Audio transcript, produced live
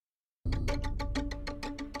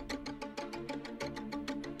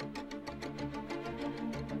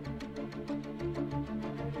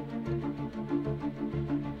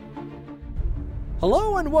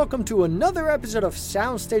Hello and welcome to another episode of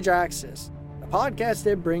Soundstage Access, a podcast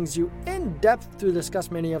that brings you in depth to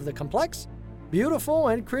discuss many of the complex, beautiful,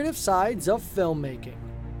 and creative sides of filmmaking.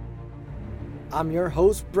 I'm your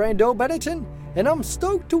host, Brando Benetton, and I'm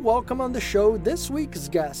stoked to welcome on the show this week's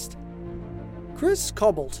guest, Chris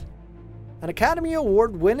Cobbold, an Academy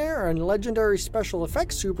Award winner and legendary special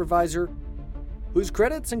effects supervisor whose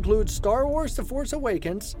credits include Star Wars The Force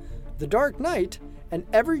Awakens, The Dark Knight, and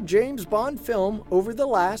every James Bond film over the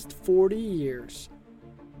last 40 years.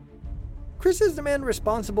 Chris is the man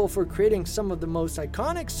responsible for creating some of the most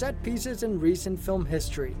iconic set pieces in recent film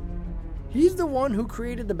history. He's the one who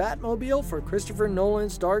created the Batmobile for Christopher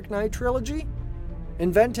Nolan's Dark Knight trilogy,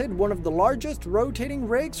 invented one of the largest rotating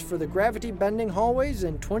rigs for the gravity-bending hallways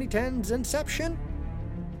in 2010's Inception,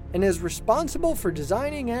 and is responsible for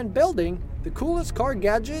designing and building the coolest car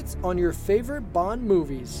gadgets on your favorite Bond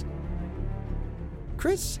movies.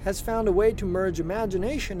 Chris has found a way to merge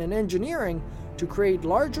imagination and engineering to create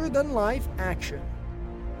larger-than-life action.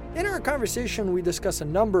 In our conversation, we discuss a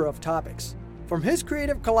number of topics, from his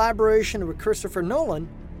creative collaboration with Christopher Nolan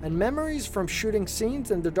and memories from shooting scenes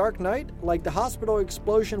in The Dark Knight, like the hospital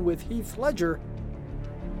explosion with Heath Ledger,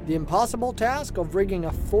 the impossible task of rigging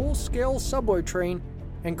a full-scale subway train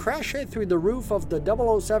and crash it through the roof of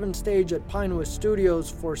the 007 stage at Pinewood Studios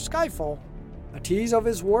for Skyfall, a tease of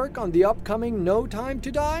his work on the upcoming No Time to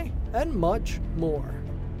Die, and much more.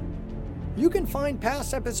 You can find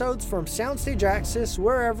past episodes from Soundstage Access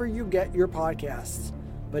wherever you get your podcasts.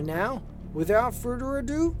 But now, without further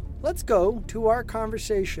ado, let's go to our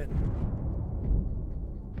conversation.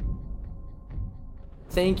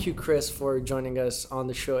 Thank you, Chris, for joining us on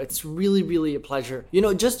the show. It's really a pleasure.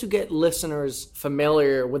 Just to get listeners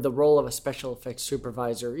familiar with the role of a special effects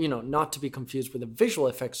supervisor, not to be confused with a visual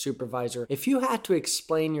effects supervisor. If you had to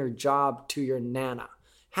explain your job to your nana,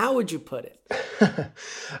 how would you put it?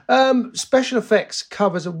 Special effects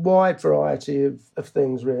covers a wide variety of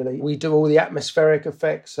things, really. We do all the atmospheric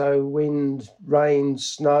effects, so wind, rain,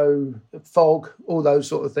 snow, fog, all those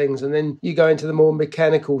sort of things. And then you go into the more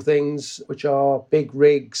mechanical things, which are big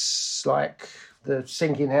rigs like the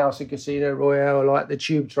sinking house in Casino Royale, like the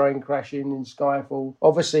tube train crashing in Skyfall.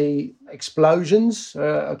 Obviously, explosions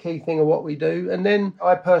are a key thing of what we do. And then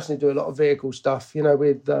I personally do a lot of vehicle stuff,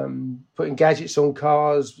 with putting gadgets on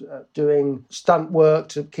cars, doing stunt work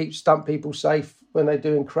to keep stunt people safe when they're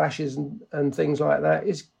doing crashes and things like that.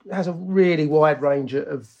 It has a really wide range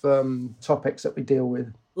of topics that we deal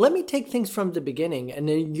with. Let me take things from the beginning and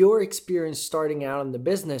in your experience starting out in the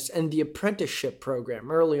business and the apprenticeship program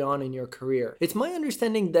early on in your career. It's my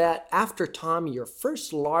understanding that after Tommy, your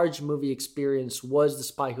first large movie experience was The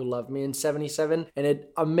Spy Who Loved Me in '77, and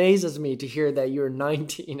it amazes me to hear that you were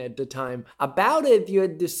 19 at the time. About it, you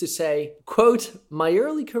had this to say, quote, "My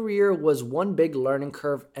early career was one big learning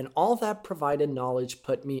curve, and all that provided knowledge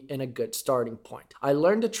put me in a good starting point. I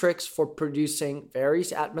learned the tricks for producing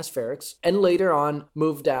various atmospherics, and later on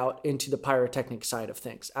moved out into the pyrotechnic side of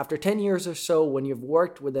things. After 10 years or so, when you've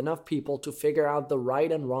worked with enough people to figure out the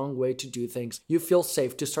right and wrong way to do things, you feel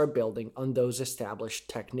safe to start building on those established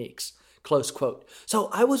techniques." Close quote. So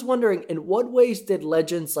I was wondering, in what ways did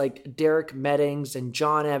legends like Derek Meddings and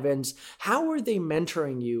John Evans, how were they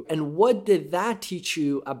mentoring you? And what did that teach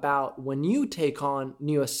you about when you take on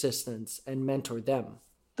new assistants and mentor them?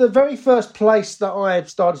 The very first place that I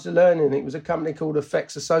started to learn in it was a company called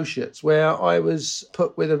Effects Associates, where I was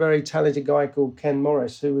put with a very talented guy called Ken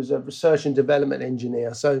Morris, who was a research and development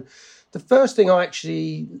engineer. So the first thing I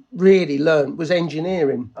actually really learned was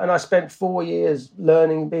engineering. And I spent 4 years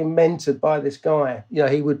learning, being mentored by this guy.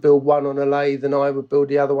 He would build one on a lathe and I would build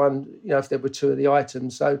the other one, if there were two of the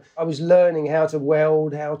items. So I was learning how to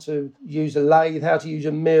weld, how to use a lathe, how to use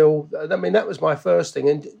a mill. That was my first thing.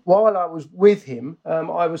 And while I was with him,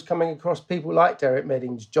 I was coming across people like Derek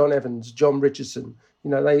Meddings, John Evans, John Richardson.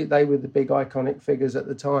 They were the big iconic figures at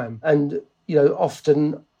the time. And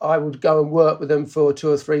often I would go and work with them for 2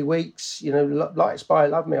 or 3 weeks. Like Spy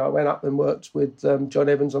Love Me, I went up and worked with John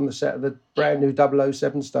Evans on the set of the brand new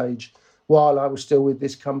 007 stage while I was still with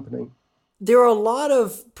this company. There are a lot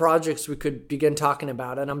of projects we could begin talking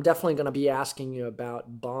about, and I'm definitely going to be asking you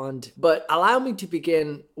about Bond. But allow me to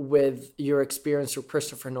begin with your experience with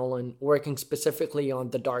Christopher Nolan working specifically on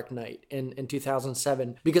The Dark Knight in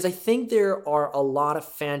 2007, because I think there are a lot of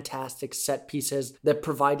fantastic set pieces that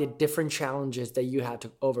provided different challenges that you had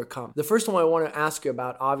to overcome. The first one I want to ask you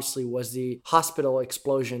about, obviously, was the hospital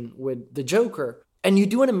explosion with the Joker. And you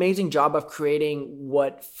do an amazing job of creating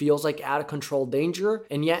what feels like out of control danger.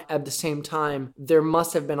 And yet at the same time, there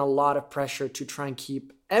must have been a lot of pressure to try and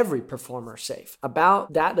keep every performer safe.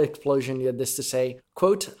 About that explosion, he had this to say,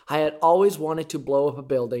 quote, "I had always wanted to blow up a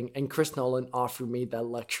building and Chris Nolan offered me that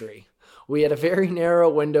luxury. We had a very narrow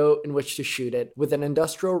window in which to shoot it, with an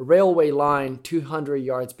industrial railway line 200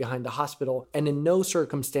 yards behind the hospital, and in no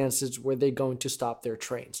circumstances were they going to stop their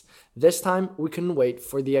trains. This time, we couldn't wait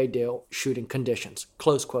for the ideal shooting conditions."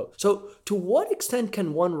 Close quote. So, to what extent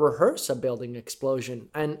can one rehearse a building explosion?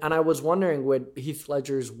 And I was wondering, with Heath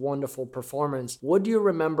Ledger's wonderful performance, what do you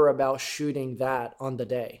remember about shooting that on the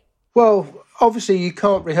day? Well, obviously you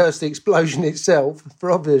can't rehearse the explosion itself for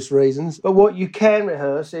obvious reasons, but what you can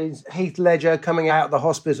rehearse is Heath Ledger coming out of the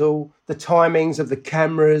hospital, the timings of the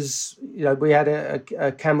cameras. You know, we had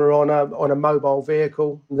a camera on a mobile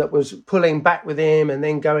vehicle that was pulling back with him and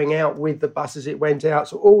then going out with the bus as it went out.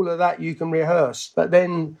 So all of that you can rehearse. But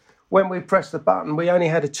then when we pressed the button, we only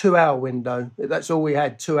had a 2-hour window. That's all we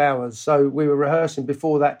had, 2 hours. So we were rehearsing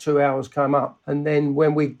before that 2 hours came up. And then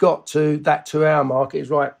when we got to that 2-hour mark, it's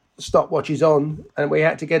right, stopwatch is on, and we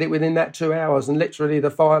had to get it within that 2 hours. And literally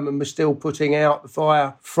the fireman was still putting out the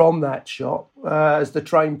fire from that shot as the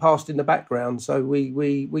train passed in the background. So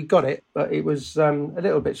we got it, but it was a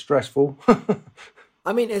little bit stressful.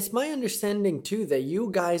 I mean, it's my understanding, too, that you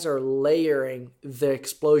guys are layering the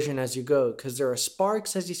explosion as you go, because there are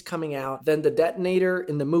sparks as he's coming out. Then the detonator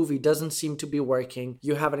in the movie doesn't seem to be working.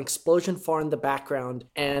 You have an explosion far in the background.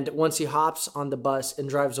 And once he hops on the bus and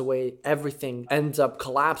drives away, everything ends up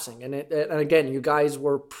collapsing. And again, you guys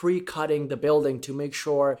were pre-cutting the building to make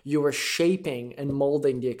sure you were shaping and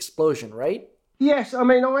molding the explosion, right? Yes, I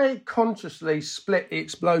mean, I consciously split the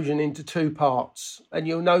explosion into 2 parts. And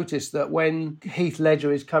you'll notice that when Heath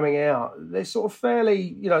Ledger is coming out, they're sort of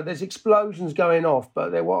fairly, there's explosions going off, but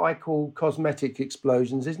they're what I call cosmetic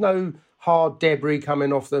explosions. There's no hard debris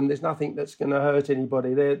coming off them. There's nothing that's going to hurt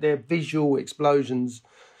anybody. They're visual explosions.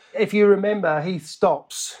 If you remember, Heath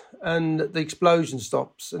stops and the explosion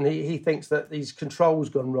stops, and he thinks that his control's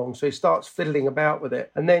gone wrong, so he starts fiddling about with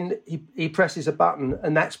it, and then he presses a button,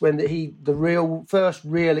 and that's when the first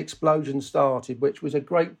real explosion started, which was a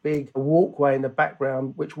great big walkway in the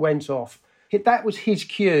background which went off. That was his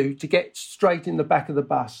cue to get straight in the back of the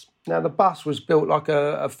bus. Now, the bus was built like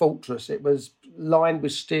a fortress. It was lined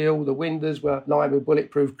with steel. The windows were lined with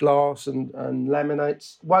bulletproof glass and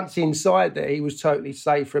laminates. Once inside there, he was totally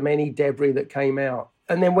safe from any debris that came out.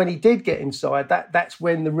 And then when he did get inside, that's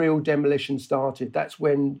when the real demolition started. That's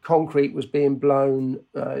when concrete was being blown,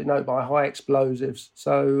 by high explosives.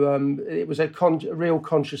 So it was a real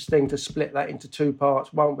conscious thing to split that into 2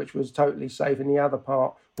 parts, one which was totally safe and the other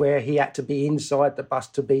part where he had to be inside the bus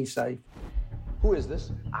to be safe. Who is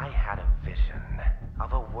this? I had a vision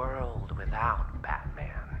of a world without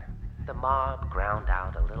Batman. The mob ground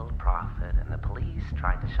out a little prophet and the police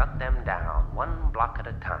tried to shut them down 1 block at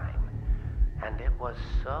a time. And it was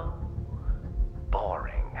so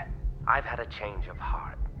boring. I've had a change of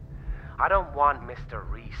heart. I don't want Mr.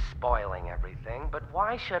 Reese spoiling everything, but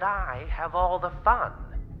why should I have all the fun?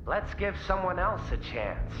 Let's give someone else a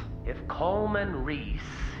chance. If Coleman Reese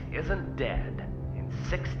isn't dead in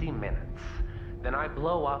 60 minutes, then I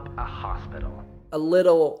blow up a hospital. A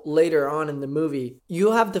little later on in the movie,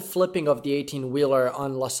 you have the flipping of the 18-wheeler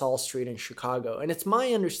on LaSalle Street in Chicago. And it's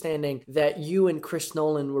my understanding that you and Chris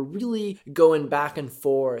Nolan were really going back and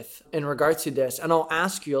forth in regards to this. And I'll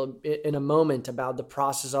ask you in a moment about the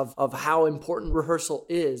process of how important rehearsal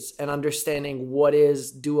is and understanding what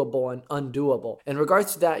is doable and undoable. In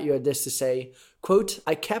regards to that, you had this to say, quote,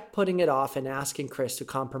 "I kept putting it off and asking Chris to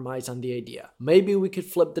compromise on the idea. Maybe we could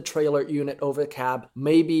flip the trailer unit over the cab.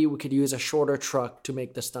 Maybe we could use a shorter truck to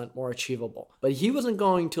make the stunt more achievable. But he wasn't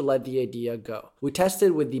going to let the idea go. We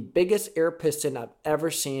tested with the biggest air piston I've ever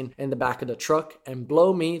seen in the back of the truck, and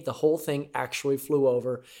blow me, the whole thing actually flew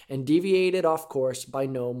over and deviated off course by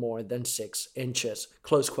no more than 6 inches.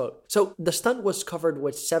 Close quote. So the stunt was covered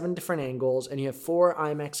with 7 different angles, and you have 4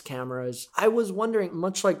 IMAX cameras. I was wondering,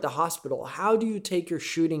 much like the hospital, how do you take your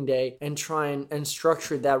shooting day and try and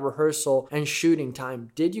structure that rehearsal and shooting time?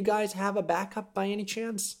 Did you guys have a backup by any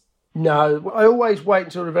chance? No, I always wait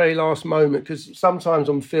until the very last moment, because sometimes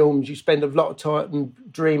on films you spend a lot of time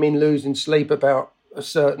dreaming, losing sleep about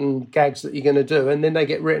certain gags that you're going to do, and then they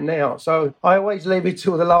get written out. So I always leave it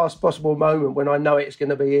till the last possible moment when I know it's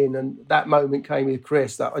going to be in, and that moment came with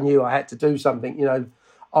Chris, that I knew I had to do something,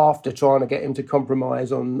 after trying to get him to compromise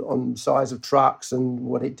on size of trucks and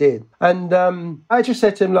what it did. And I just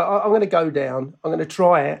said to him, look, I'm going to go down. I'm going to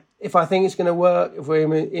try it. If I think it's going to work, if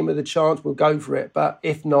we're in with a chance, we'll go for it. But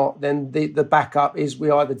if not, then the backup is we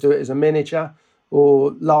either do it as a miniature,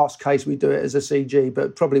 or last case we do it as a CG,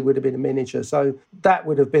 but probably would have been a miniature. So that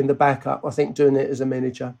would have been the backup, I think, doing it as a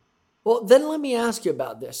miniature. Well, then let me ask you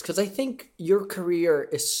about this, because I think your career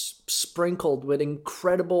is sprinkled with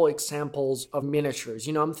incredible examples of miniatures.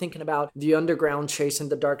 I'm thinking about the underground chase in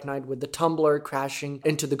The Dark Knight with the tumbler crashing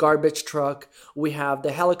into the garbage truck. We have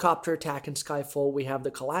the helicopter attack in Skyfall. We have the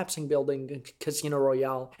collapsing building in Casino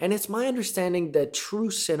Royale. And it's my understanding that true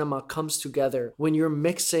cinema comes together when you're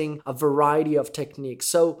mixing a variety of techniques.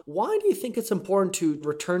 So why do you think it's important to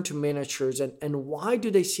return to miniatures, and why do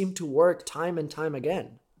they seem to work time and time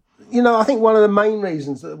again? I think one of the main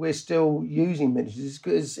reasons that we're still using miniatures is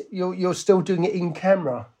because you're still doing it in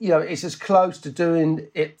camera. It's as close to doing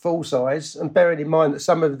it full size. And bearing in mind that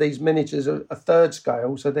some of these miniatures are a third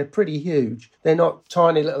scale, so they're pretty huge. They're not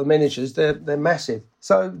tiny little miniatures, they're massive.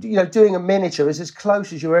 So, doing a miniature is as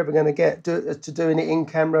close as you're ever going to get to doing it in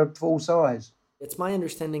camera full size. It's my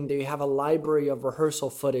understanding that you have a library of rehearsal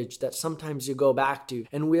footage that sometimes you go back to.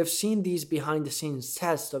 And we have seen these behind the scenes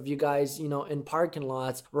tests of you guys, in parking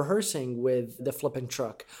lots, rehearsing with the flipping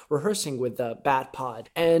truck, rehearsing with the Bat Pod.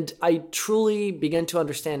 And I truly begin to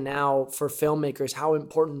understand now for filmmakers how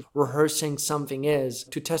important rehearsing something is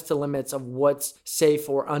to test the limits of what's safe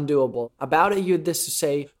or undoable. About it, you had this to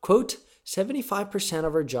say, quote, 75%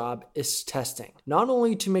 of our job is testing, not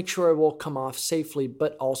only to make sure it will come off safely,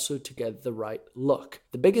 but also to get the right look.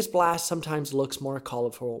 The biggest blast sometimes looks more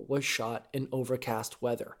colorful was shot in overcast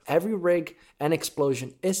weather. Every rig and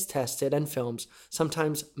explosion is tested and filmed,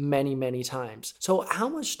 sometimes many, many times. So how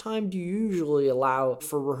much time do you usually allow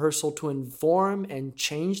for rehearsal to inform and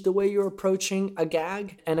change the way you're approaching a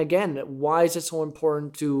gag? And again, why is it so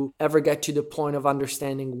important to ever get to the point of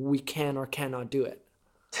understanding we can or cannot do it?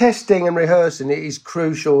 Testing and rehearsing it is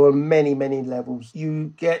crucial on many, many levels.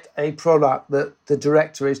 You get a product that the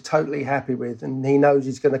director is totally happy with, and he knows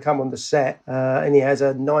he's going to come on the set and he has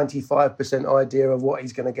a 95% idea of what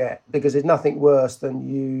he's going to get. Because there's nothing worse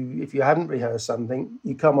than if you hadn't rehearsed something,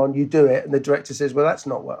 you come on, you do it, and the director says, well, that's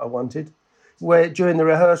not what I wanted. Where during the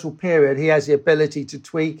rehearsal period, he has the ability to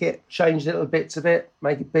tweak it, change little bits of it,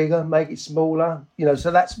 make it bigger, make it smaller.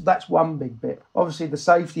 So that's one big bit. Obviously, the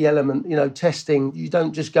safety element, testing. You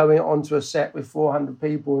don't just go onto a set with 400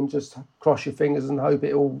 people and just cross your fingers and hope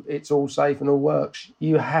it's all safe and all works.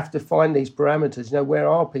 You have to find these parameters. Where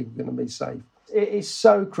are people going to be safe? It is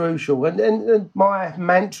so crucial. And my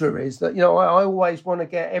mantra is that, I always want to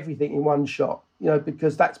get everything in one shot.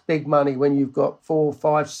 Because that's big money when you've got 400,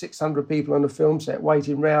 500, 600 people on a film set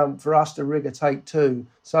waiting around for us to rig a take two.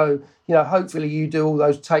 So, hopefully you do all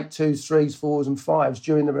those take 2s, 3s, 4s and 5s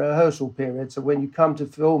during the rehearsal period. So when you come to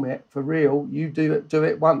film it for real, you do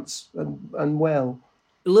it once and well.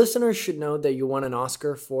 Listeners should know that you won an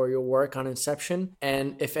Oscar for your work on Inception.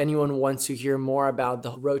 And if anyone wants to hear more about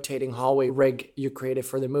the rotating hallway rig you created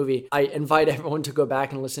for the movie, I invite everyone to go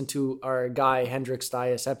back and listen to our Guy Hendricks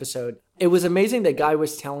Dias episode. It was amazing that Guy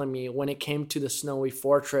was telling me when it came to the snowy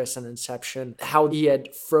fortress and Inception, how he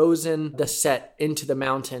had frozen the set into the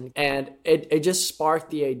mountain. And it just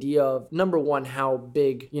sparked the idea of, number one, how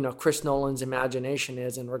big, Chris Nolan's imagination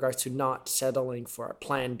is in regards to not settling for a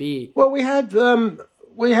plan B. Well, we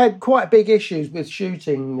had quite big issues with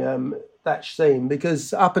shooting that scene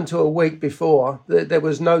because up until a week before, there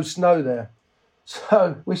was no snow there.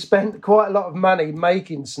 So we spent quite a lot of money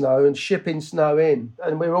making snow and shipping snow in.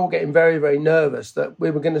 And we were all getting very, very nervous that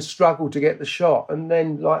we were going to struggle to get the shot. And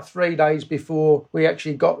then 3 days before we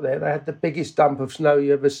actually got there, they had the biggest dump of snow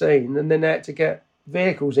you ever seen. And then they had to get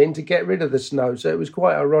vehicles in to get rid of the snow. So it was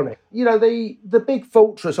quite ironic. The big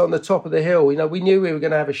fortress on the top of the hill, we knew we were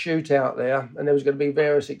going to have a shootout there and there was going to be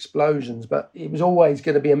various explosions, but it was always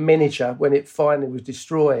going to be a miniature when it finally was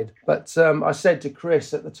destroyed. But I said to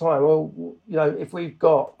Chris at the time, well, if we've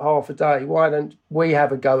got half a day, why don't we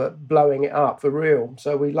have a go at blowing it up for real?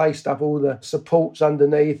 So we laced up all the supports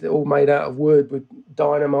underneath, all made out of wood with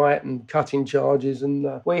dynamite and cutting charges,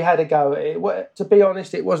 and we had a go at it. To be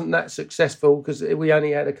honest, it wasn't that successful because we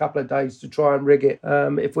only had a couple of days to try and rig it.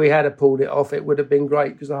 If we had pulled it off, it would have been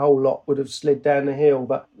great because the whole lot would have slid down the hill.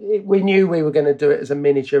 But we knew we were going to do it as a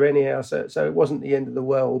miniature anyhow, so it wasn't the end of the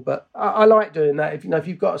world. But I like doing that. If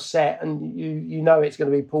you've got a set and you know it's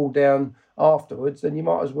going to be pulled down afterwards, then you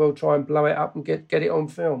might as well try and blow it up and get it on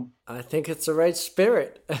film. I think it's the right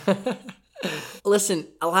spirit. Listen,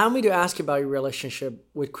 allow me to ask about your relationship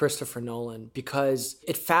with Christopher Nolan, because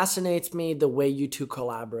it fascinates me the way you two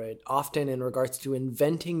collaborate, often in regards to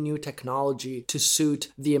inventing new technology to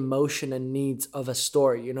suit the emotion and needs of a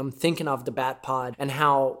story. I'm thinking of the Bat Pod and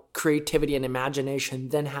how creativity and imagination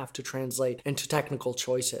then have to translate into technical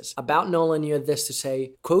choices. About Nolan, you had this to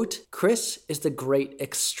say, quote, Chris is the great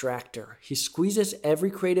extractor. He squeezes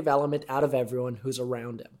every creative element out of everyone who's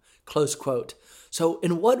around him. Close quote. So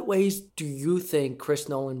in what ways do you think Chris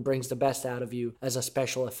Nolan brings the best out of you as a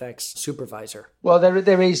special effects supervisor? Well,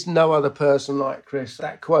 there is no other person like Chris.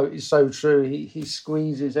 That quote is so true. He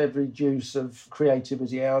squeezes every juice of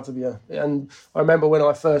creativity out of you. And I remember when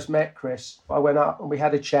I first met Chris, I went up and we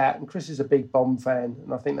had a chat, and Chris is a big Bond fan,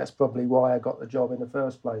 and I think that's probably why I got the job in the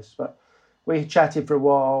first place. But we chatted for a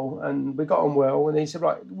while and we got on well, and he said,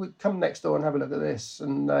 right, we come next door and have a look at this.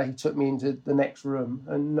 And he took me into the next room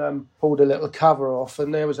and pulled a little cover off,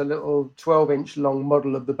 and there was a little 12-inch long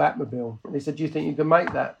model of the Batmobile. And he said, do you think you can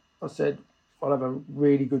make that? I said, I'll have a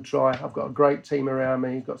really good try. I've got a great team around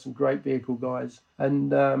me, got some great vehicle guys.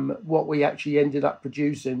 And what we actually ended up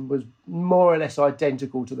producing was more or less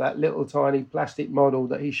identical to that little tiny plastic model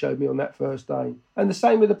that he showed me on that first day. And the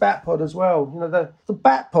same with the Batpod as well. You know, the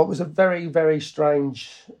Batpod was a very, very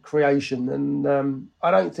strange creation. And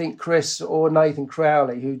I don't think Chris or Nathan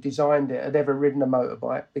Crowley, who designed it, had ever ridden a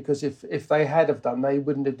motorbike, because if they had have done, they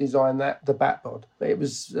wouldn't have designed the Batpod. It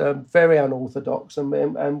was very unorthodox,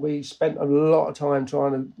 and we spent a lot of time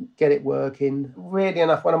trying to get it working. Weirdly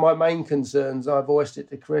enough, one of my main concerns, I voiced it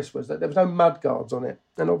to Chris, was that there was no mudguards on it.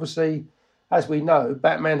 And obviously, as we know,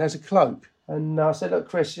 Batman has a cloak. And I said, look,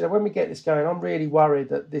 Chris, you know, when we get this going, I'm really worried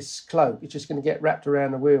that this cloak is just going to get wrapped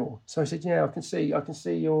around the wheel. So I said, yeah, I can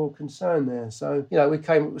see your concern there. So, you know,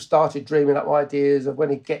 we started dreaming up ideas of when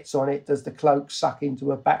he gets on it, does the cloak suck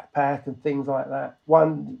into a backpack and things like that.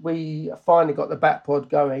 We finally got the Batpod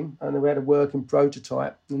going, and we had a working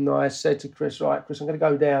prototype. And I said to Chris, right, Chris, I'm going to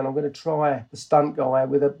go down. I'm going to try the stunt guy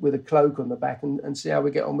with a cloak on the back and see how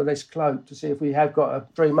we get on with this cloak, to see if we have got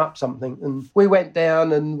to dream up something. And we went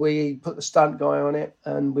down and we put the stunt guy on it,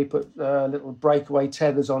 and we put little breakaway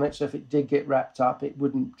tethers on it, so if it did get wrapped up, it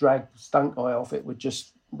wouldn't drag the stunt guy off. It would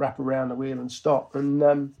just wrap around the wheel and stop.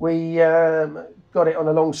 And we got it on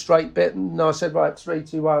a long straight bit, and I said, right, 3,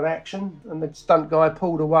 2, 1, action. And the stunt guy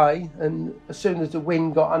pulled away, and as soon as the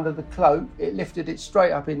wind got under the cloak, it lifted it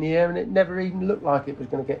straight up in the air, and it never even looked like it was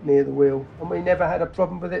going to get near the wheel. And we never had a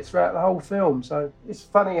problem with it throughout the whole film. So it's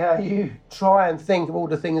funny how you try and think of all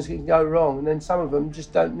the things that can go wrong, and then some of them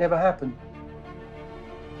just never happen.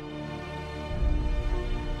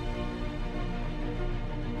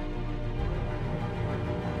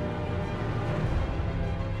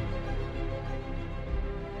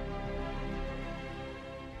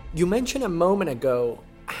 You mentioned a moment ago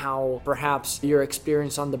how perhaps your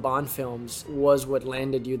experience on the Bond films was what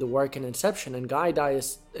landed you the work in Inception, and Guy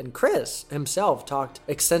Dias and Chris himself talked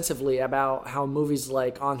extensively about how movies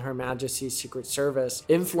like On Her Majesty's Secret Service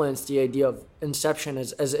influenced the idea of Inception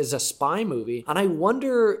as a spy movie. And I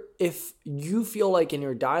wonder if you feel like in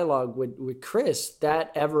your dialogue with Chris,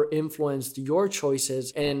 that ever influenced your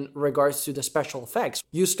choices in regards to the special effects.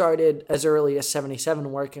 You started as early as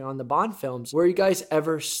 77 working on the Bond films. Were you guys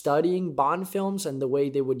ever studying Bond films and the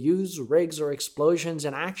way they would use rigs or explosions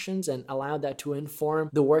and actions, and allowed that to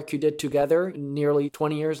inform the work you did together nearly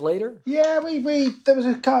 20 years later? Yeah, we there was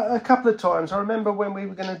a couple of times. I remember when we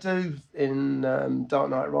were going to do in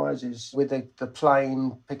Dark Knight Rises with the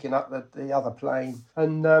plane picking up the other plane,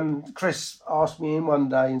 and Chris asked me in one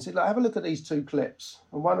day and said, have a look at these 2 clips.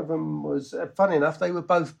 And one of them was, funny enough, they were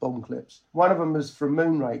both Bond clips. One of them was from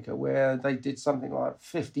Moonraker, where they did something like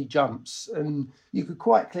 50 jumps, and you could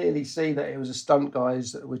quite clearly see that it was a stunt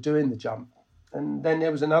guys that were doing the jump. And then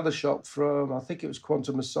there was another shot from, I think it was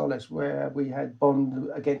Quantum of Solace, where we had Bond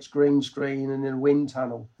against green screen and in a wind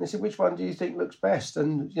tunnel. And they said, which one do you think looks best?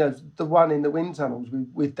 And, you know, the one in the wind tunnels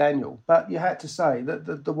with Daniel. But you had to say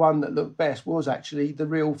that the one that looked best was actually the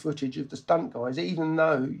real footage of the stunt guys. Even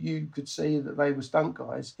though you could see that they were stunt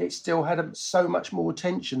guys, it still had so much more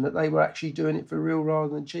tension that they were actually doing it for real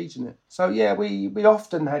rather than cheating it. So, yeah, we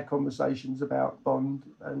often had conversations about Bond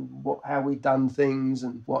and how we'd done things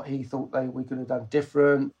and what he thought we could have done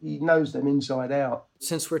different. He knows them inside out.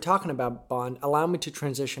 Since we're talking about Bond, allow me to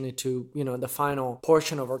transition into, the final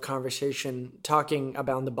portion of our conversation, talking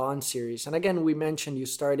about the Bond series. And again, we mentioned you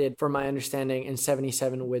started, from my understanding, in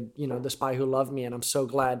 77 with, The Spy Who Loved Me. And I'm so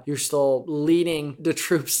glad you're still leading the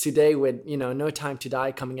troops today with, No Time to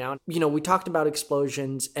Die coming out. We talked about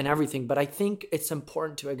explosions and everything, but I think it's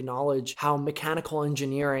important to acknowledge how mechanical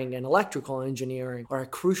engineering and electrical engineering are a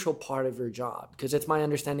crucial part of your job. Because it's my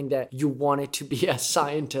understanding that you wanted wanted to be a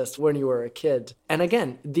scientist when you were a kid. And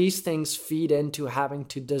again, these things feed into having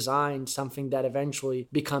to design something that eventually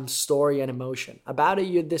becomes story and emotion. About it,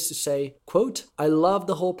 you had this to say, quote, "I love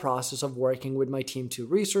the whole process of working with my team to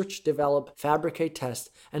research, develop, fabricate, test,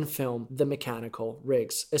 and film the mechanical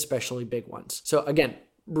rigs, especially big ones." So again,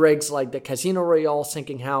 rigs like the Casino Royale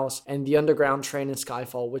sinking house and the underground train in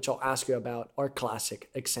Skyfall, which I'll ask you about, are classic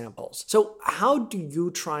examples. So how do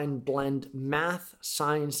you try and blend math,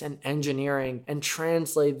 science, and engineering and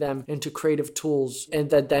translate them into creative tools and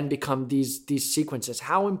that then become these sequences?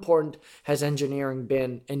 How important has engineering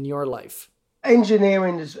been in your life?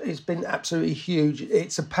 Engineering has been absolutely huge.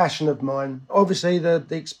 It's a passion of mine. Obviously, the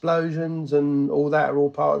explosions and all that are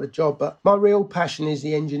all part of the job, but my real passion is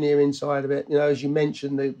the engineering side of it. You know, as you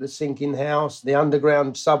mentioned, the sinking house, the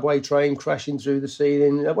underground subway train crashing through the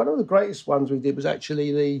ceiling. One of the greatest ones we did was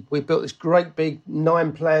actually we built this great big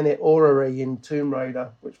 9-planet orrery in Tomb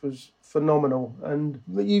Raider, which was phenomenal. And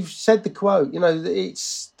you've said the quote, you know,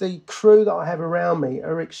 it's the crew that I have around me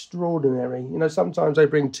are extraordinary. You know, sometimes they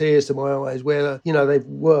bring tears to my eyes where, you know, they've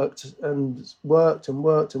worked to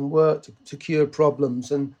cure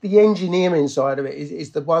problems. And the engineering side of it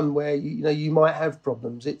is the one where, you know, you might have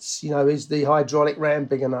problems. It's, you know, is the hydraulic ram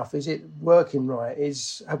big enough? Is it working right?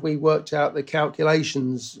 Have we worked out the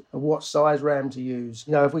calculations of what size ram to use?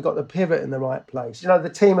 You know, have we got the pivot in the right place? You know, the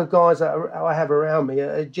team of guys that I have around me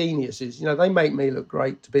are geniuses. You know, they make me look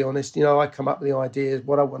great, to be honest. You know, I come up with the ideas,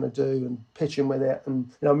 what I want to do and pitch them with it. And,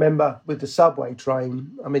 you know, I remember with the subway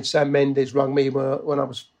train, I mean, Sam Mendes rung me when I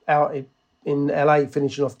was out in LA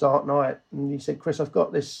finishing off Dark Knight, and he said, "Chris, I've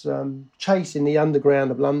got this chase in the underground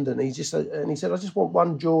of London." He said, "I just want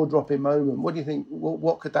one jaw-dropping moment. What do you think?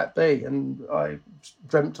 What could that be?" And I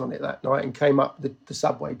dreamt on it that night and came up the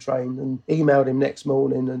subway train and emailed him next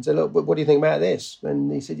morning and said, "Look, what do you think about this?"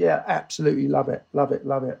 And he said, "Yeah, absolutely love it.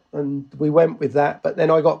 And we went with that. But then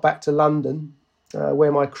I got back to London,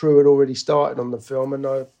 where my crew had already started on the film, and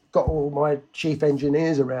I got all my chief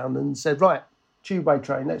engineers around and said, "Right, tubeway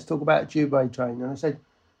train, let's talk about a tubeway train." And I said,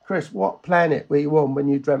 "Chris, what planet were you on when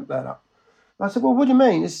you dreamt that up?" I said, "Well, what do you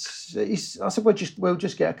mean?" I said, we'll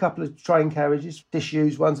just get a couple of train carriages,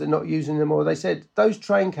 disused ones that are not using them more. They said, "Those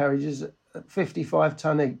train carriages are 55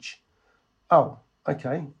 tonne each." "Oh,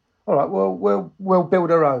 okay. All right, well, we'll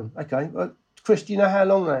build our own." "Okay. Chris, do you know how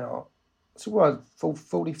long they are?" I said, "Well,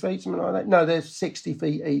 40 feet, something like that." "No, they're 60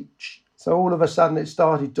 feet each." So all of a sudden it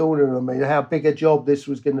started dawning on me how big a job this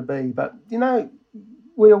was going to be. But, you know,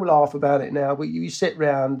 we all laugh about it now. You sit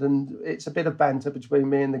round and it's a bit of banter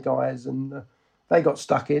between me and the guys, and they got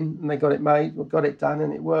stuck in and they got it made, got it done,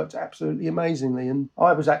 and it worked absolutely amazingly. And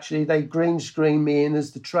they green screened me in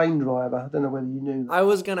as the train driver. I don't know whether you knew that. I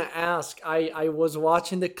was going to ask. I was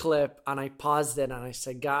watching the clip and I paused it and I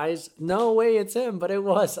said, "Guys, no way it's him," but it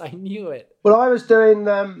was. I knew it. Well, I was doing,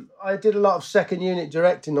 I did a lot of second unit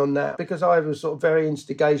directing on that because I was sort of very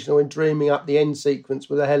instigational in dreaming up the end sequence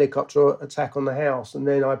with a helicopter attack on the house, and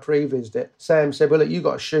then I prevised it. Sam said, "Well, look, you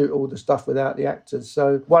got to shoot all the stuff without the actors."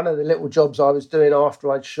 So one of the little jobs I was doing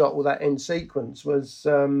after I'd shot all that end sequence was,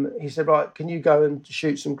 he said, "Right, can you go and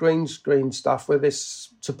shoot some green screen stuff with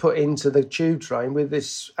this to put into the tube train with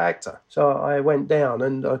this actor?" So I went down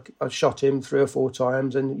and I shot him 3 or 4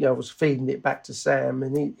 times, and, you know, I was feeding it back to Sam,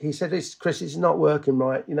 and he said, "Chris, it's not working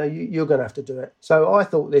right. You know, you're going to have to do it." So I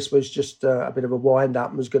thought this was just a bit of a wind-up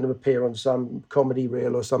and was going to appear on some comedy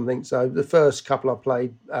reel or something. So the first couple I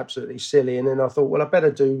played absolutely silly, and then I thought, well, I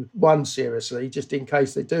better do one seriously just in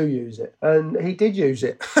case they do use it. And he did use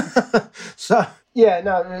it. So, yeah,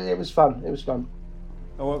 no, it was fun. It was fun.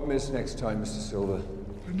 I won't miss next time, Mr. Silver.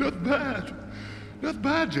 Not bad. Not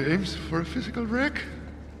bad, James, for a physical wreck.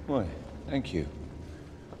 Why, thank you.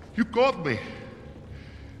 You caught me.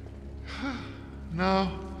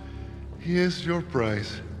 Now, here's your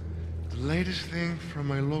prize. The latest thing from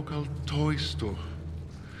my local toy store.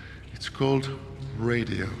 It's called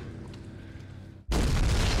Radio.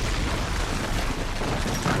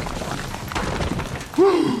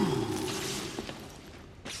 Woo!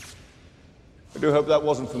 I do hope that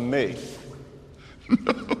wasn't for me.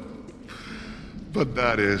 No, but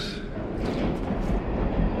that is.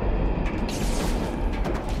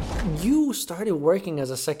 You started working as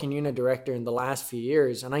a second unit director in the last few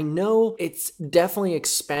years, and I know it's definitely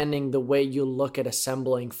expanding the way you look at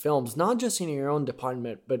assembling films, not just in your own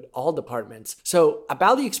department, but all departments. So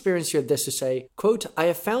about the experience, you have this to say, quote, "I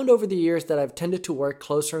have found over the years that I've tended to work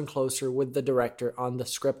closer and closer with the director on the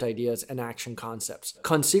script ideas and action concepts.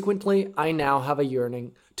 Consequently, I now have a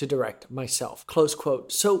yearning to direct myself," close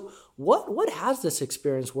quote. So what has this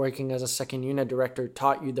experience working as a second unit director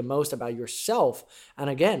taught you the most about yourself and,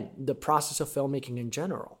 again, the process of filmmaking in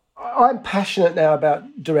general? I'm passionate now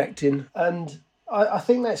about directing, and I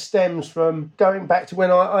think that stems from going back to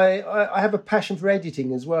when I have a passion for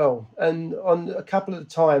editing as well. And on a couple of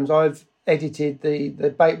times I've edited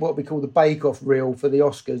what we call the bake-off reel for the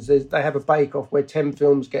Oscars. They have a bake-off where 10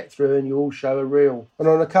 films get through and you all show a reel. And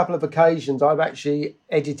on a couple of occasions I've actually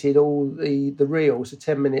edited all the reels, a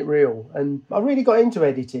 10-minute reel. And I really got into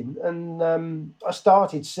editing, and I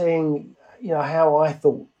started seeing how I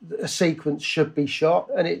thought a sequence should be shot,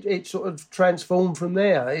 and it sort of transformed from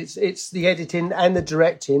there. It's the editing and the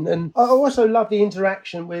directing, and I also love the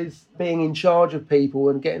interaction with being in charge of people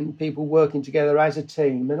and getting people working together as a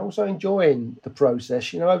team, and also enjoying the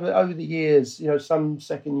process. Over the years, some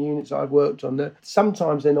second units I've worked on, that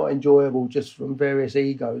sometimes they're not enjoyable just from various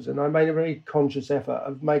egos, and I made a very conscious effort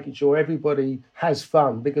of making sure everybody has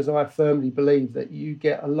fun, because I firmly believe that you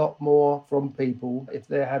get a lot more from people if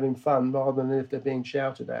they're having fun rather than if they're being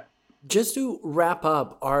shouted at. Just to wrap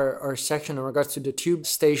up our section in regards to the tube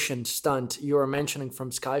station stunt you were mentioning from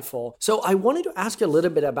Skyfall. So I wanted to ask you a little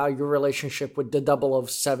bit about your relationship with the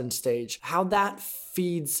 007 stage, how that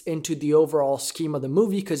feeds into the overall scheme of the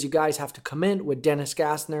movie, because you guys have to commit with Dennis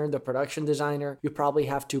Gassner, the production designer. You probably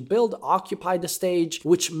have to occupy the stage,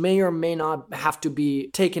 which may or may not have to be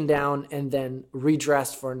taken down and then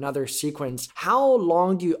redressed for another sequence. How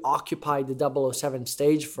long do you occupy the 007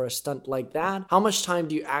 stage for a stunt like that? How much time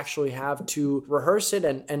do you actually have to rehearse it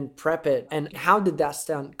and prep it? And how did that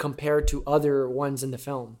stunt compare to other ones in the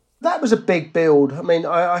film? That was a big build. I mean,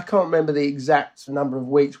 I can't remember the exact number of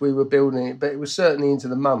weeks we were building it, but it was certainly into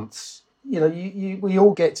the months. We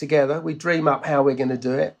all get together, we dream up how we're going to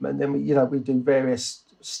do it, and then we do various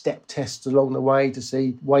step tests along the way to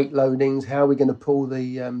see weight loadings, how we're going to pull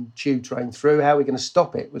the tube train through, how we're going to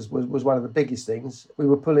stop it was one of the biggest things. We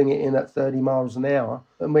were pulling it in at 30 miles an hour,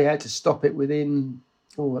 and we had to stop it within,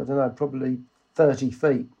 probably 30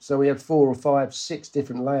 feet. So we had 4 or 5, 6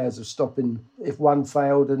 different layers of stopping. If one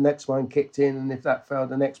failed, the next one kicked in, and if that failed,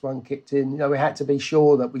 the next one kicked in. We had to be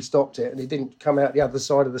sure that we stopped it and it didn't come out the other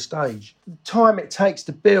side of the stage. The time it takes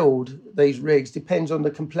to build these rigs depends on the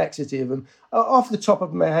complexity of them. Off the top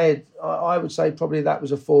of my head, I would say probably that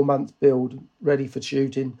was a 4-month build ready for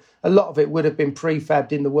shooting. A lot of it would have been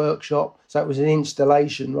prefabbed in the workshop, so it was an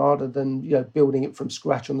installation rather than building it from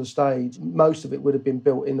scratch on the stage. Most of it would have been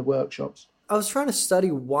built in the workshops. I was trying to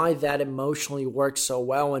study why that emotionally works so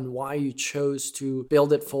well and why you chose to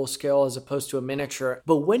build it full scale as opposed to a miniature.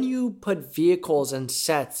 But when you put vehicles and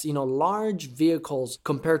sets, large vehicles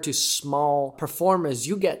compared to small performers,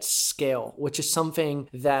 you get scale, which is something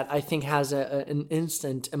that I think has an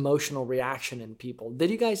instant emotional reaction in people. Did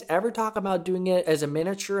you guys ever talk about doing it as a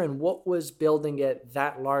miniature, and what was building it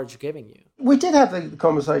that large giving you? We did have the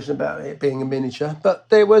conversation about it being a miniature, but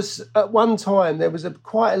there was, at one time,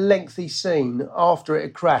 quite a lengthy scene after it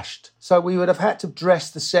had crashed. So we would have had to dress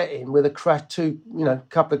the set in with a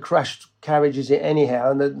couple of crashed carriages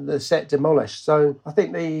anyhow, and the set demolished. So I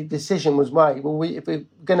think the decision was made, if we're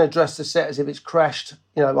going to dress the set as if it's crashed,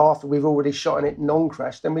 after we've already shot in it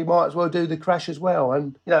non-crash, then we might as well do the crash as well.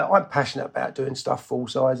 And, I'm passionate about doing stuff full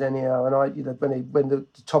size anyhow. And when the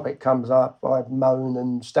topic comes up, I moan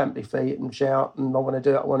and stamp my feet and shout, and I want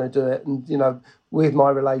to do it. And, with my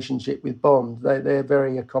relationship with Bond, they're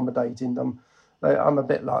very accommodating. I'm a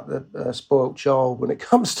bit like the spoilt child when it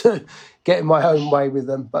comes to getting my own way with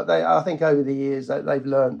them. But I think over the years they've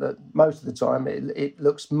learned that most of the time it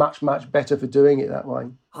looks much, much better for doing it that way.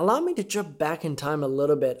 Allow me to jump back in time a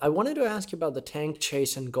little bit. I wanted to ask you about the tank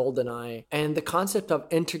chase in GoldenEye and the concept of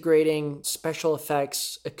integrating special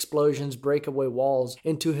effects, explosions, breakaway walls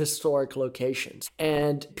into historic locations.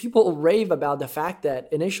 And people rave about the fact that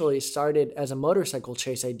initially it started as a motorcycle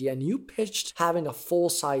chase idea and you pitched having a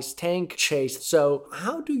full-size tank chase. So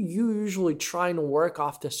how do you usually try and work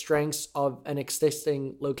off the strengths of an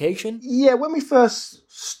existing location? Yeah, when we first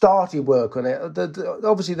started work on it,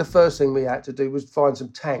 obviously the first thing we had to do was find some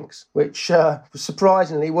tanks, which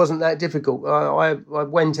surprisingly wasn't that difficult. I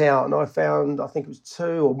went out and I found, I think it was 2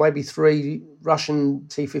 or maybe 3 Russian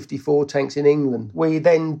T-54 tanks in England. We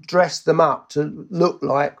then dressed them up to look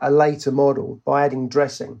like a later model by adding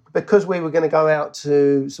dressing. Because we were going to go out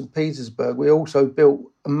to St. Petersburg, we also built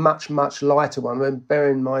a much, much lighter one. And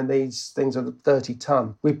bear in mind, these things are 30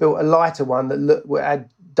 ton. We built a lighter one that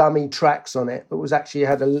had dummy tracks on it, but was actually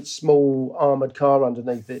had a small armoured car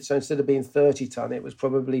underneath it. So instead of being 30 tonne, it was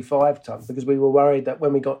probably 5 tonne, because we were worried that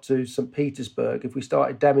when we got to St. Petersburg, if we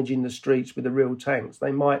started damaging the streets with the real tanks,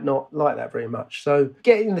 they might not like that very much. So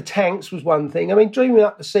getting the tanks was one thing. I mean, dreaming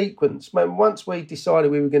up the sequence, once we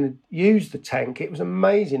decided we were going to use the tank, it was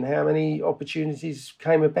amazing how many opportunities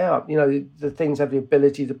came about. You know, the things have the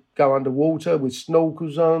ability to go underwater with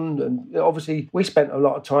snorkels on, and obviously we spent a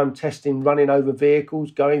lot of time testing running over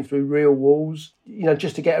vehicles, going through real walls, you know,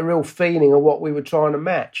 just to get a real feeling of what we were trying to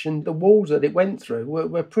match. And the walls that it went through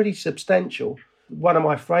were pretty substantial. One of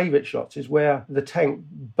my favourite shots is where the tank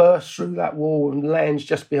bursts through that wall and lands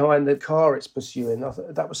just behind the car it's pursuing. I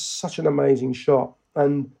thought that was such an amazing shot.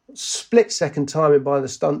 And split-second timing by the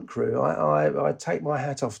stunt crew, I take my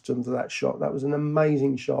hat off to them for that shot. That was an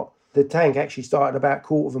amazing shot. The tank actually started about a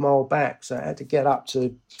quarter of a mile back, so it had to get up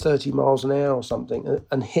to 30 miles an hour or something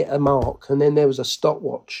and hit a mark. And then there was a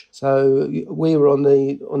stopwatch. So we were on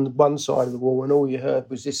the one side of the wall, and all you heard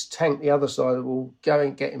was this tank the other side of the wall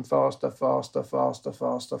getting faster.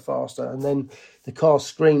 And then the car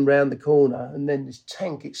screamed round the corner, and then this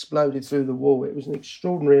tank exploded through the wall. It was an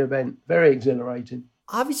extraordinary event, very exhilarating.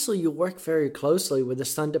 Obviously, you work very closely with the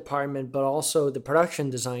stunt department, but also the production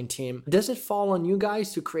design team. Does it fall on you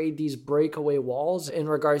guys to create these breakaway walls in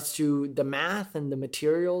regards to the math and the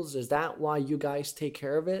materials? Is that why you guys take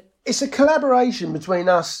care of it? It's a collaboration between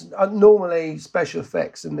us, normally special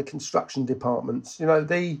effects, and the construction departments. You know,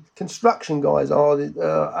 the construction guys are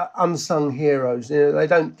the unsung heroes. You know, they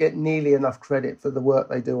don't get nearly enough credit for the work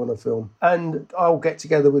they do on a film. And I'll get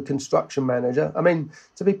together with construction manager. I mean,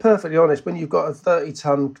 to be perfectly honest, when you've got a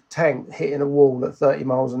 30-ton tank hitting a wall at 30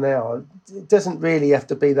 miles an hour, it doesn't really have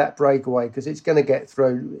to be that breakaway, because it's going to get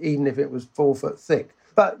through, even if it was 4 foot thick.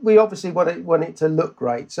 But we obviously want it to look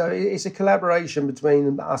great. So it's a collaboration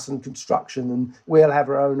between us and construction, and we'll have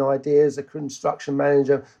our own ideas. The construction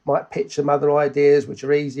manager might pitch some other ideas which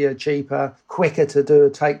are easier, cheaper, quicker to do a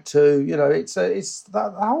take two. You know, it's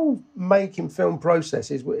the whole making film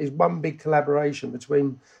process is one big collaboration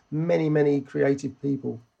between many creative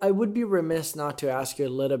people. I would be remiss not to ask you a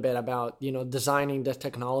little bit about, you know, designing the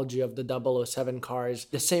technology of the 007 cars.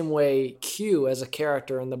 The same way Q as a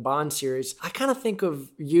character in the Bond series, I kind of think of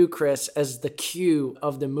you, Chris, as the Q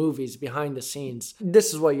of the movies behind the scenes.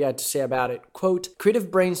 This is what you had to say about it. Quote, creative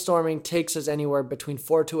brainstorming takes us anywhere between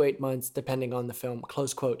 4 to 8 months, depending on the film,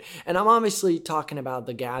 close quote. And I'm obviously talking about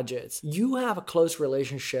the gadgets. You have a close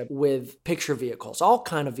relationship with picture vehicles, all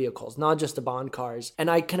kind of vehicles, not just the Bond cars. And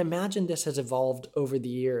I can imagine this has evolved over the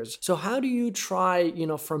years. So how do you try, you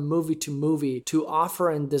know, from movie to movie to offer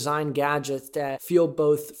and design gadgets that feel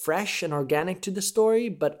both fresh and organic to the story,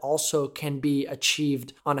 but also can be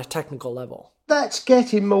achieved on a technical level? That's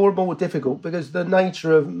getting more and more difficult because the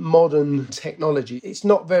nature of modern technology, it's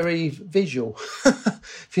not very visual,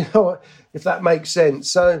 if that makes sense.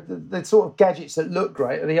 So the sort of gadgets that look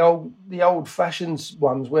great are the old-fashioned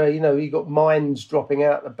ones where, you know, you've got mines dropping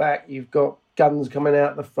out the back, you've got guns coming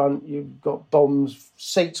out the front, you've got bombs,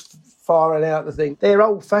 seats firing out the thing. They're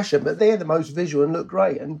old-fashioned, but they're the most visual and look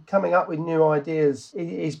great. And coming up with new ideas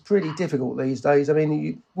is pretty difficult these days. I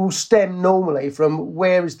mean, we'll stem normally from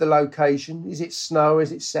where is the location? Is it snow?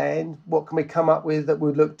 Is it sand? What can we come up with that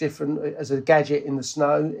would look different as a gadget in the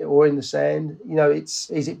snow or in the sand? You know, is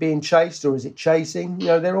it being chased or is it chasing? You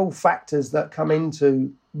know, they're all factors that come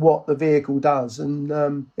into what the vehicle does, and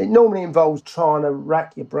it normally involves trying to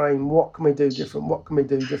rack your brain. What can we do different? What can we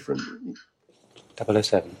do different?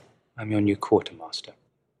 007, I'm your new quartermaster.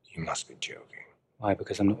 You must be joking. Why?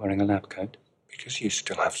 Because I'm not wearing a lab coat? Because you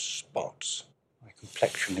still have spots. My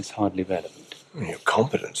complexion is hardly relevant. Your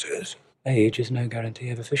competence is. Age is no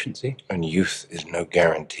guarantee of efficiency. And youth is no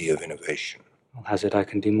guarantee of innovation. I'll hazard I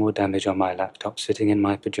can do more damage on my laptop sitting in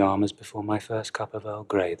my pyjamas before my first cup of Earl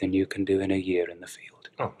Grey than you can do in a year in the field.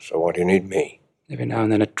 Oh, so why do you need me? Every now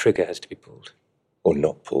and then a trigger has to be pulled. Or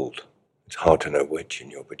not pulled. It's hard to know which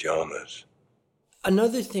in your pyjamas.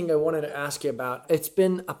 Another thing I wanted to ask you about, it's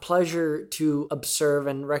been a pleasure to observe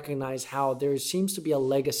and recognize how there seems to be a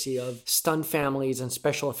legacy of stunt families and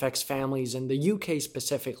special effects families in the UK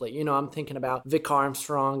specifically. You know, I'm thinking about Vic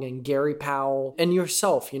Armstrong and Gary Powell and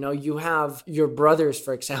yourself. You know, you have your brothers,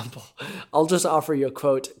 for example. I'll just offer you a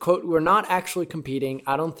quote. Quote, we're not actually competing.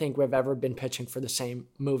 I don't think we've ever been pitching for the same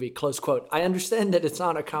movie. Close quote. I understand that it's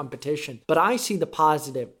not a competition, but I see the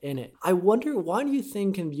positive in it. I wonder, why do you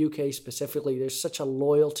think in the UK specifically there's such a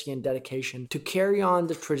loyalty and dedication to carry on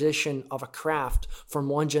the tradition of a craft from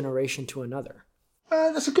one generation to another?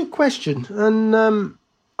 That's a good question. And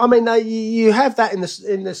I mean, you have that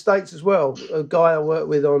in the States as well. A guy I worked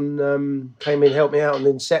with on came in, helped me out on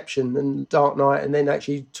Inception and Dark Knight, and then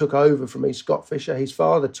actually took over from me. Scott Fisher, his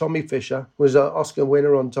father, Tommy Fisher, was an Oscar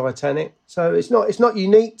winner on Titanic. So it's not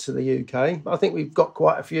unique to the UK. I think we've got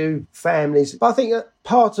quite a few families. But I think that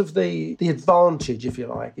part of the advantage, if you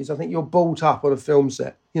like, is I think you're brought up on a film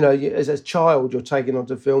set. You know, as a child, you're taken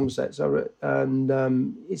onto film sets,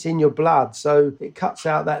 and it's in your blood. So it cuts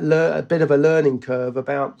out that a bit of a learning curve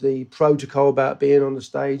about the protocol about being on the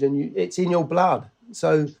stage, and it's in your blood.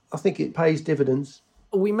 So I think it pays dividends.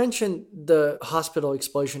 We mentioned the hospital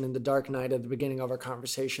explosion in The Dark Knight at the beginning of our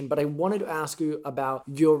conversation, but I wanted to ask you about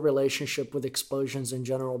your relationship with explosions in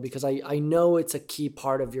general, because I know it's a key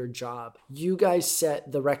part of your job. You guys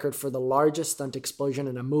set the record for the largest stunt explosion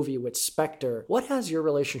in a movie with Spectre. What has your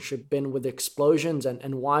relationship been with explosions,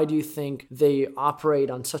 and why do you think they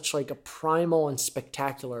operate on such like a primal and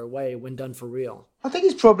spectacular way when done for real? I think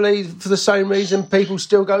it's probably for the same reason people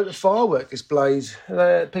still go to firework displays.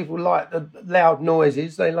 People like the loud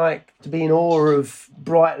noises. They like to be in awe of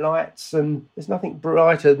bright lights, and there's nothing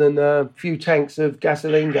brighter than a few tanks of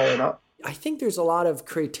gasoline going up. I think there's a lot of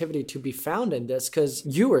creativity to be found in this, because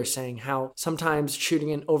you were saying how sometimes shooting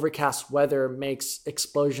in overcast weather makes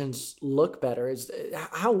explosions look better.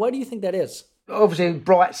 Why do you think that is? Obviously,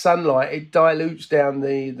 bright sunlight, it dilutes down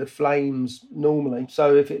the flames normally.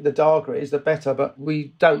 So if the darker it is, the better. But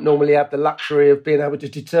we don't normally have the luxury of being able to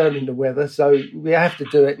determine the weather, so we have to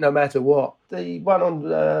do it no matter what. The one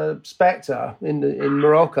on Spectre in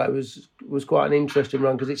Morocco was quite an interesting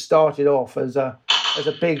run, because it started off as a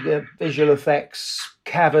big visual effects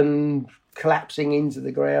cavern collapsing into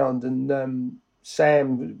the ground, and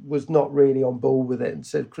Sam was not really on board with it and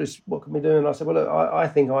said, "Chris, what can we do?" And I said, "Well, look, I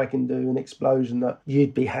think I can do an explosion that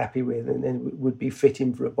you'd be happy with and then would be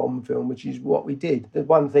fitting for a Bond film," which is what we did. The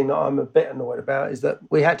one thing that I'm a bit annoyed about is that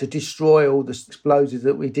we had to destroy all the explosives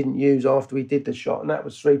that we didn't use after we did the shot, and that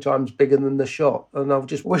was 3 times bigger than the shot. And I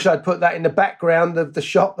just wish I'd put that in the background of the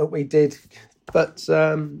shot that we did. But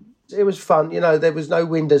it was fun. You know, there was no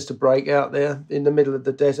windows to break out there in the middle of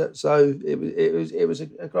the desert, so it was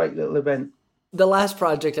a great little event. The last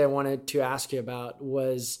project I wanted to ask you about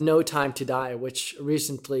was No Time to Die, which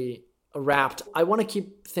recently wrapped. I want to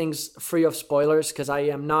keep things free of spoilers because I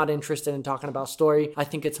am not interested in talking about story. I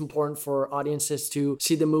think it's important for audiences to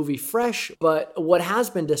see the movie fresh. But what has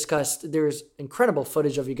been discussed, there's incredible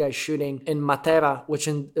footage of you guys shooting in Matera, which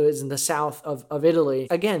is in the south of Italy.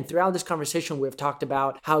 Again, throughout this conversation, we've talked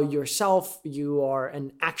about how you are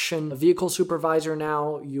an action vehicle supervisor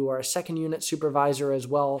now. You are a second unit supervisor as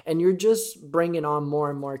well. And you're just bringing on more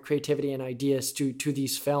and more creativity and ideas to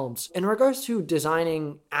these films. In regards to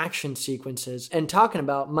designing action sequences and talking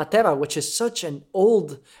about Matera, which is such an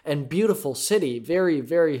old and beautiful city, very,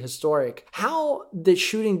 very historic. How did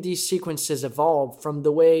shooting these sequences evolve from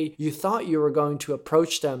the way you thought you were going to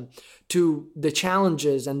approach them to the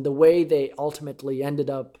challenges and the way they ultimately ended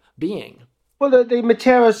up being? Well, the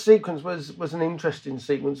Matera sequence was an interesting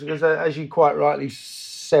sequence because, as you quite rightly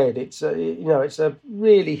said, it's a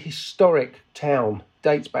really historic town.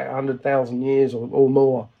 Dates back 100,000 years or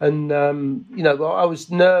more. And, I was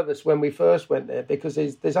nervous when we first went there because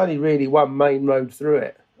there's only really one main road through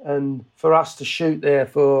it. And for us to shoot there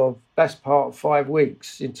for best part of 5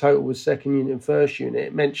 weeks in total with second unit and first unit,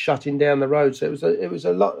 it meant shutting down the road. So it was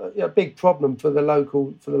a big problem for the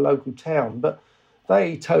local town. But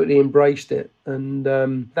they totally embraced it, and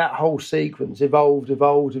that whole sequence evolved. You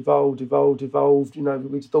know,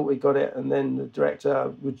 we thought we got it, and then the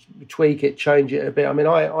director would tweak it, change it a bit. I mean,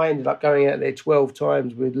 I ended up going out there 12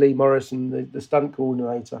 times with Lee Morrison, the stunt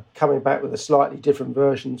coordinator, coming back with a slightly different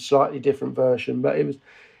version. But it was,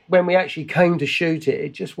 when we actually came to shoot it,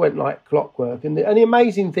 it just went like clockwork. And the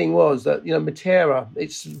amazing thing was that, you know, Matera,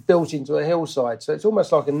 it's built into a hillside, so it's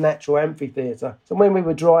almost like a natural amphitheatre. So when we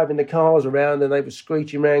were driving the cars around and they were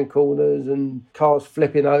screeching around corners and cars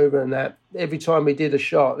flipping over and that, every time we did a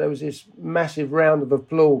shot, there was this massive round of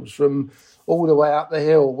applause from all the way up the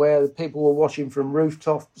hill where people were watching from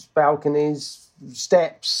rooftops, balconies,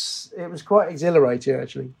 steps. It was quite exhilarating,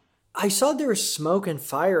 actually. I saw there was smoke and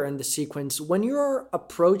fire in the sequence. When you're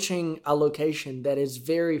approaching a location that is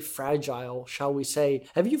very fragile, shall we say,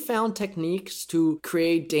 have you found techniques to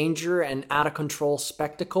create danger and out-of-control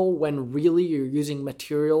spectacle when really you're using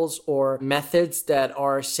materials or methods that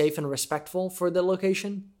are safe and respectful for the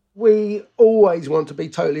location? We always want to be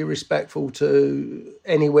totally respectful to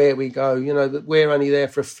anywhere we go, you know, that we're only there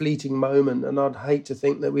for a fleeting moment, and I'd hate to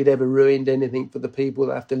think that we'd ever ruined anything for the people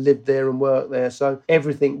that have to live there and work there. So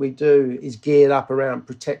everything we do is geared up around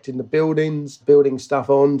protecting the buildings, building stuff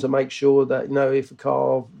on to make sure that, you know, if a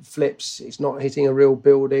car flips, it's not hitting a real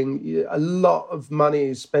building. A lot of money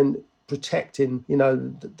is spent protecting, you know,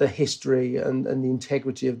 the history and the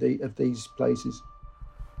integrity of these places.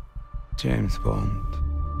 James Bond.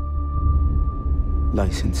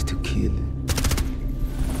 License to Kill.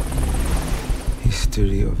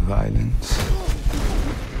 History of violence.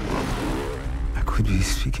 I could be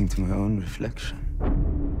speaking to my own reflection.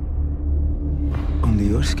 Only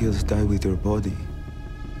your skills die with your body.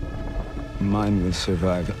 Mine will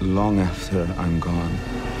survive long after I'm gone.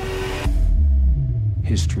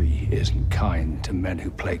 History isn't kind to men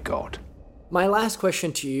who play God. My last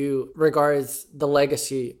question to you regards the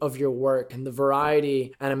legacy of your work and the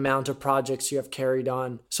variety and amount of projects you have carried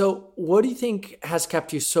on. So what do you think has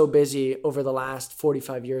kept you so busy over the last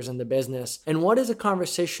 45 years in the business? And what is a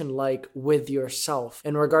conversation like with yourself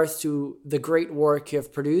in regards to the great work you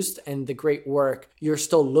have produced and the great work you're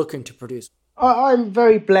still looking to produce? I'm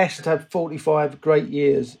very blessed to have 45 great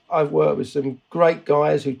years. I've worked with some great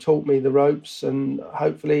guys who taught me the ropes, and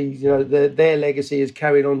hopefully, you know, their legacy is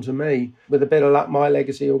carried on to me. With a bit of luck, my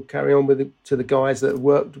legacy will carry on to the guys that have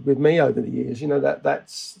worked with me over the years. You know,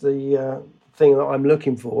 that's the thing that I'm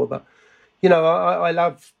looking for. But, you know, I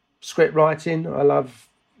love script writing. I love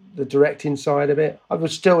the directing side of it. I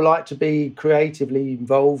would still like to be creatively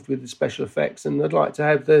involved with the special effects, and I'd like to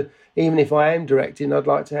have even if I am directing, I'd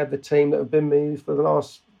like to have the team that have been with me for the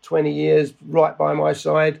last 20 years right by my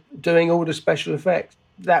side doing all the special effects.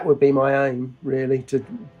 That would be my aim, really, to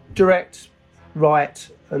direct, write,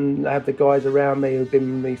 and have the guys around me who've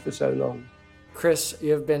been with me for so long. Chris,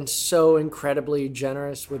 you have been so incredibly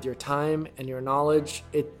generous with your time and your knowledge.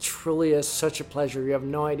 It truly is such a pleasure. You have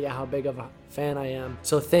no idea how big of a fan I am.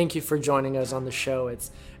 So thank you for joining us on the show.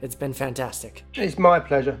 It's been fantastic. It's my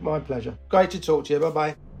pleasure, my pleasure. Great to talk to you.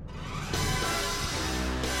 Bye-bye.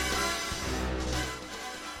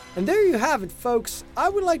 And there you have it, folks. I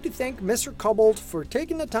would like to thank Mr. Cobbold for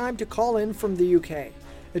taking the time to call in from the UK,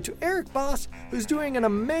 and to Eric Boss, who's doing an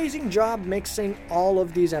amazing job mixing all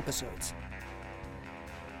of these episodes.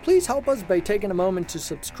 Please help us by taking a moment to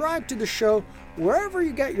subscribe to the show wherever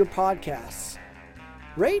you get your podcasts.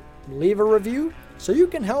 Rate and leave a review so you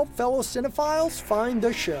can help fellow cinephiles find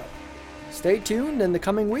the show. Stay tuned in the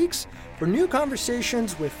coming weeks for new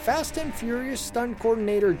conversations with Fast and Furious stunt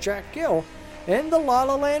coordinator Jack Gill and the La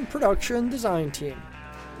La Land production design team.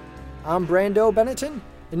 I'm Brando Benetton,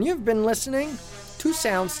 and you've been listening to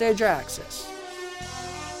Soundstage Access.